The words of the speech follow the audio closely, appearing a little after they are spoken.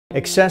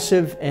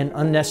Excessive and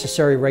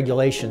unnecessary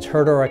regulations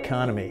hurt our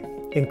economy,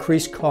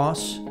 increase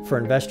costs for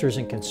investors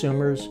and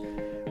consumers,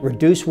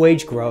 reduce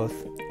wage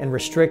growth, and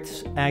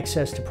restrict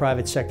access to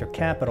private sector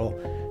capital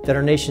that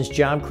our nation's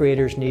job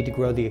creators need to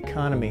grow the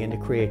economy and to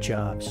create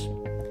jobs.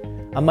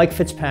 I'm Mike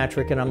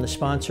Fitzpatrick, and I'm the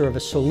sponsor of a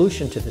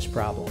solution to this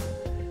problem,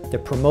 the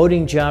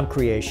Promoting Job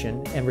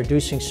Creation and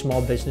Reducing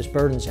Small Business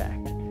Burdens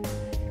Act.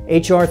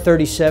 H.R.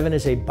 37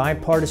 is a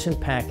bipartisan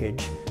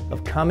package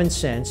of common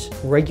sense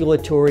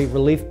regulatory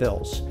relief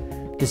bills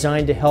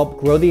designed to help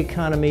grow the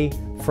economy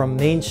from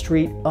Main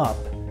Street up,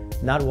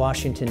 not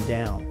Washington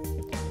down.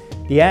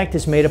 The act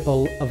is made up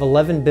of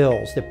 11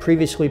 bills that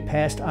previously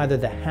passed either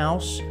the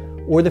House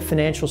or the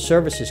Financial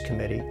Services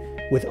Committee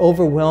with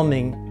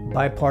overwhelming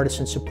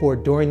bipartisan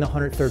support during the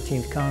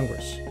 113th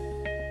Congress.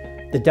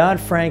 The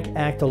Dodd-Frank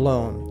Act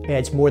alone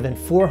adds more than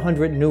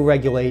 400 new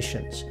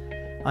regulations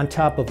on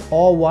top of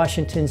all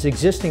Washington's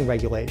existing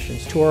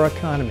regulations to our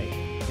economy,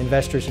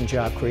 investors, and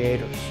job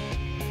creators.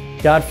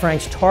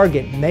 Dodd-Frank's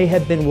target may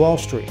have been Wall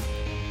Street,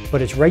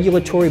 but its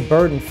regulatory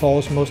burden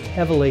falls most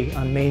heavily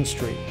on Main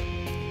Street.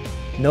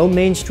 No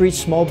Main Street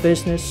small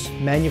business,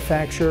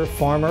 manufacturer,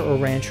 farmer, or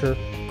rancher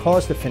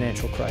caused the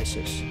financial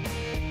crisis,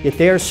 yet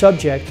they are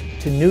subject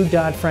to new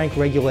Dodd-Frank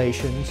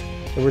regulations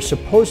that were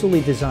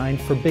supposedly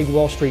designed for big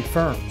Wall Street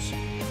firms.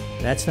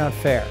 And that's not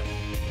fair.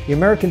 The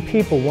American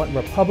people want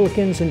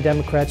Republicans and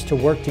Democrats to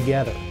work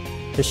together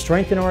to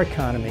strengthen our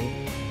economy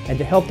and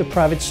to help the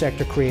private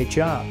sector create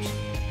jobs.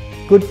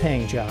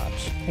 Good-paying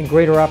jobs and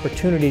greater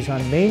opportunities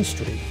on Main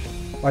Street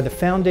are the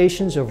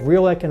foundations of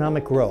real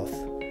economic growth,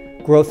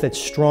 growth that's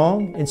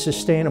strong and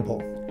sustainable,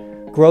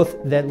 growth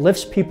that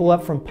lifts people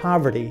up from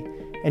poverty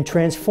and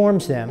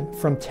transforms them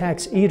from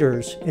tax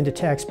eaters into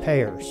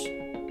taxpayers.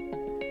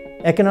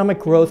 Economic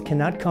growth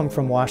cannot come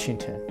from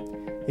Washington.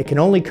 It can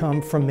only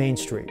come from Main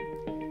Street.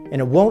 And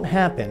it won't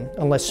happen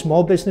unless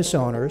small business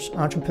owners,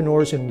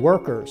 entrepreneurs, and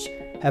workers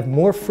have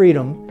more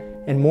freedom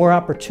and more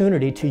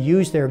opportunity to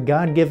use their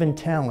God-given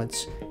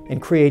talents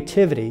and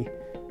creativity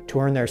to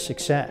earn their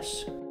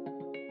success.